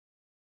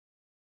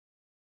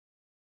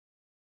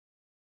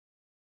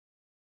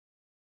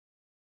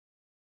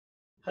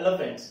Hello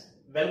friends,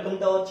 welcome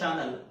to our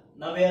channel.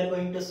 Now we are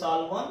going to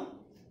solve one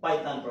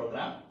Python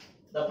program.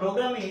 The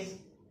program is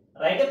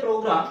write a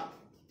program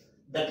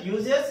that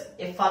uses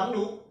a for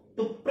loop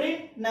to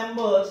print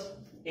numbers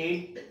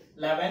 8,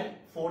 11,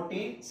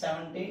 14,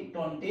 17,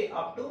 20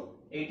 up to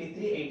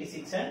 83,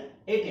 86 and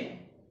 89.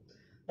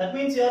 That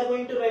means you are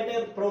going to write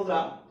a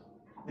program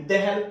with the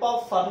help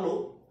of for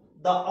loop.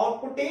 The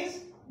output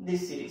is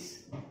this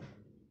series.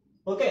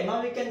 Okay,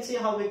 now we can see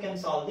how we can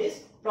solve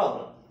this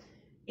problem.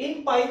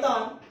 In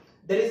Python,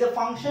 there is a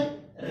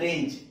function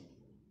range.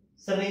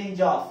 So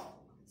range of.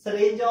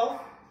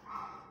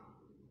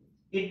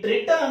 It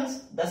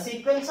returns the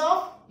sequence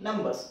of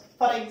numbers.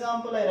 For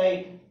example, I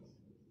write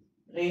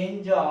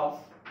range of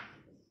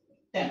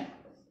 10.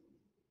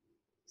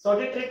 So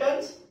what it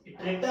returns? It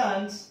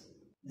returns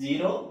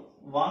 0,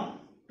 1,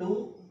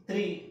 2,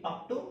 3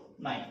 up to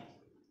 9.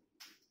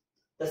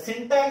 The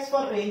syntax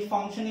for range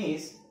function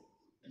is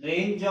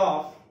range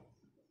of.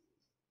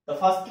 The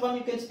first one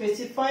you can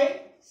specify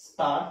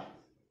start,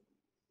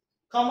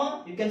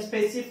 comma, you can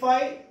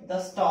specify the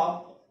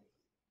stop,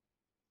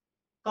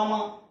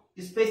 comma,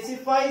 you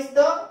specifies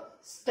the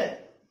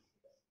step.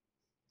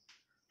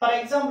 For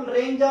example,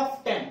 range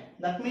of 10,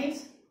 that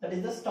means that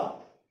is the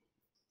stop.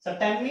 So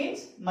 10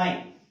 means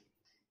 9.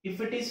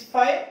 If it is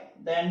 5,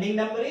 the ending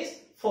number is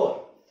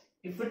 4.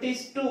 If it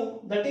is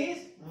 2, that is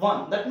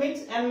 1. That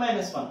means n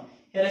minus 1.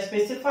 Here I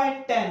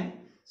specified 10,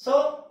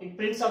 so it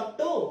prints up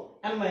to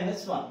n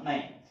minus 1,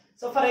 9.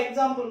 So for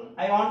example,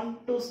 I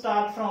want to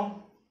start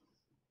from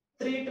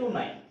 3 to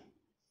 9.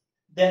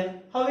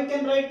 Then how we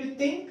can write, you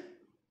think?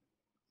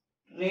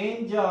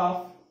 Range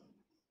of,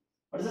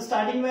 what is the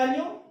starting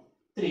value?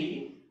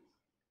 3.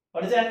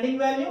 What is the ending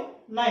value?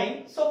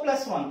 9. So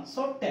plus 1.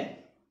 So 10.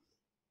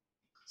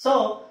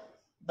 So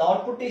the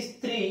output is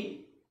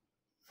 3,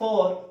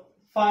 4,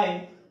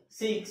 5,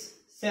 6,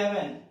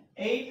 7,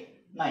 8,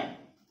 9.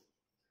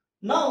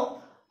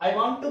 Now I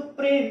want to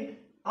print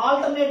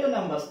alternative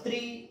numbers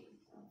 3,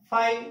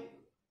 5,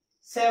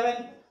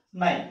 7,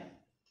 9.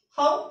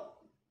 How?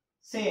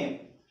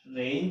 Same.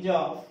 Range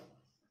of,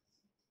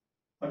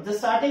 what is the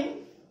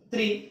starting?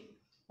 3.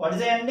 What is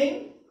the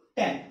ending?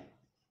 10.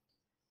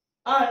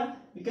 And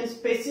you can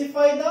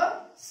specify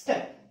the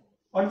step.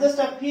 What is the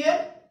step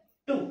here?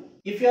 2.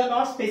 If you are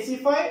not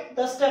specified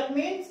the step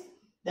means,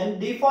 then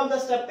default the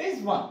step is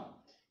 1.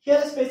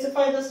 Here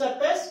specify the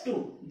step as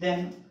 2.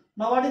 Then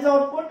now what is the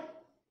output?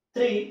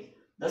 3.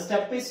 The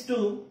step is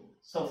 2.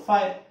 So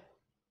 5.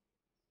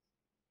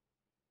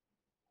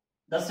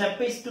 The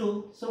step is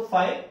 2, so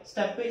 5,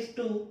 step is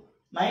 2,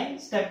 9,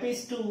 step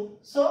is 2,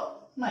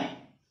 so 9.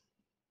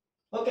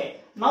 Okay,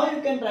 now you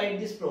can write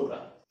this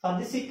program. For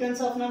this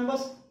sequence of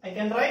numbers, I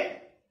can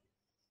write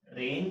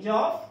range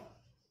of,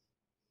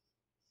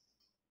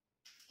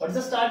 what is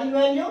the starting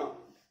value?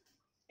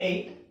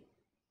 8.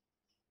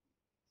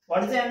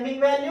 What is the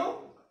ending value?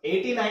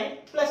 89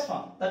 plus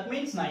 1, that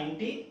means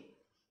 90.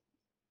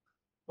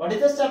 What is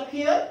the step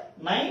here?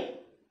 9,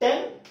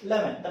 10,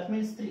 11, that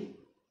means 3.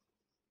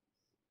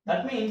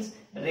 That means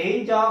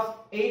range of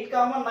 8,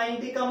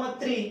 90,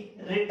 3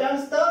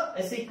 returns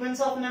a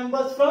sequence of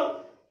numbers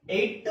from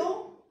 8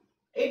 to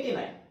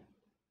 89.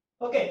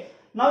 Okay.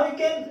 Now we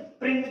can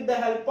print with the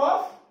help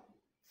of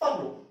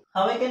for loop.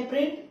 How I can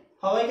print?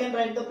 How I can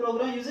write the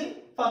program using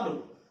for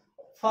loop?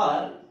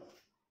 For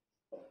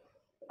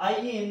I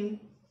in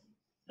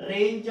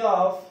range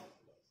of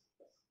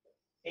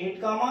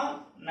 8,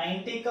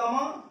 90,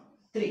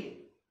 3.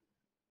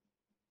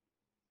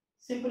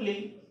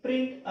 Simply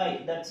print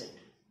I. That's it.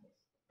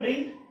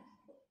 Print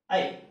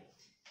I.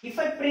 If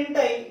I print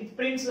I, it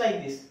prints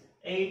like this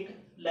 8,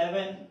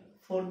 11,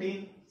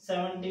 14,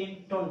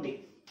 17,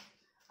 20.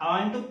 I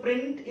want to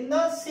print in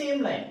the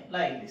same line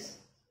like this.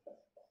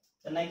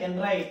 Then I can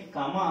write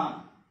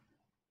comma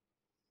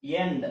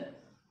end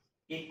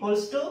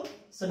equals to,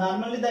 so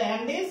normally the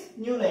end is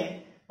new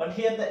line, but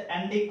here the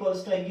end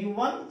equals to, I give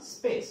one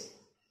space.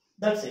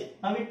 That's it.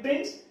 Now it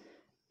prints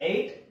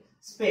 8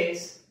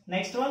 space,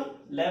 next one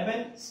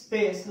 11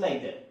 space,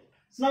 like that.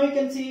 So now we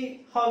can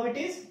see how it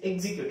is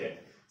executed.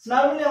 So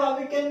normally how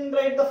we can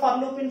write the for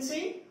loop in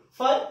C?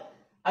 For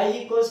I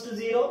equals to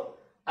 0,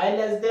 I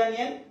less than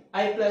n,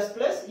 I plus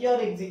plus, you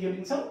are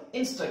executing some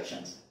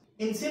instructions.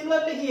 In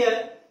similarly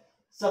here,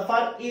 so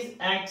for is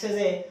acts as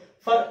a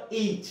for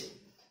each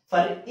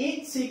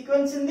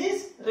sequence in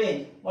this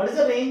range. What is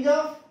the range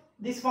of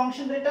this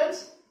function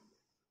returns?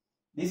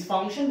 This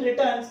function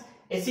returns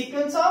a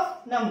sequence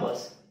of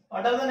numbers.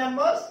 What are the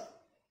numbers?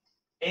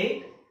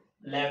 8,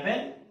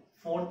 11,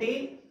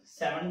 14,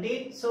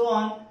 17, so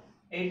on,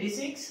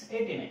 86,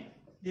 89.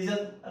 These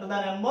are the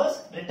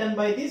numbers written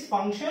by this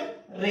function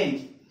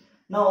range.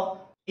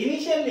 Now,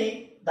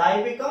 initially, the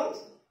I becomes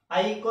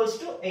I equals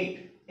to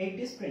 8. 8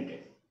 is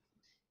printed.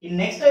 In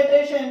next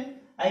iteration,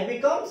 I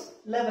becomes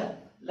 11.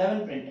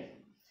 11 printed.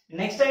 In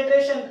next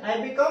iteration,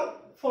 I become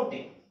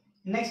 14.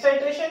 In next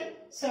iteration,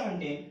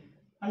 17.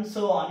 And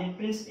so on. It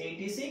prints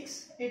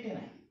 86,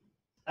 89.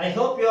 I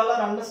hope you all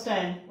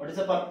understand what is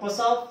the purpose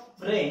of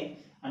range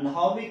and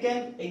how we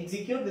can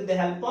execute with the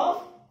help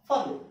of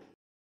for loop.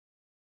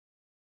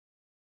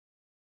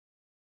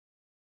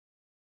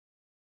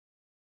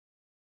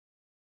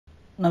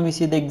 Now we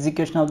see the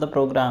execution of the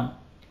program.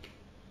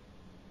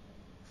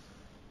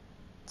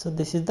 So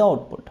this is the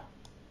output.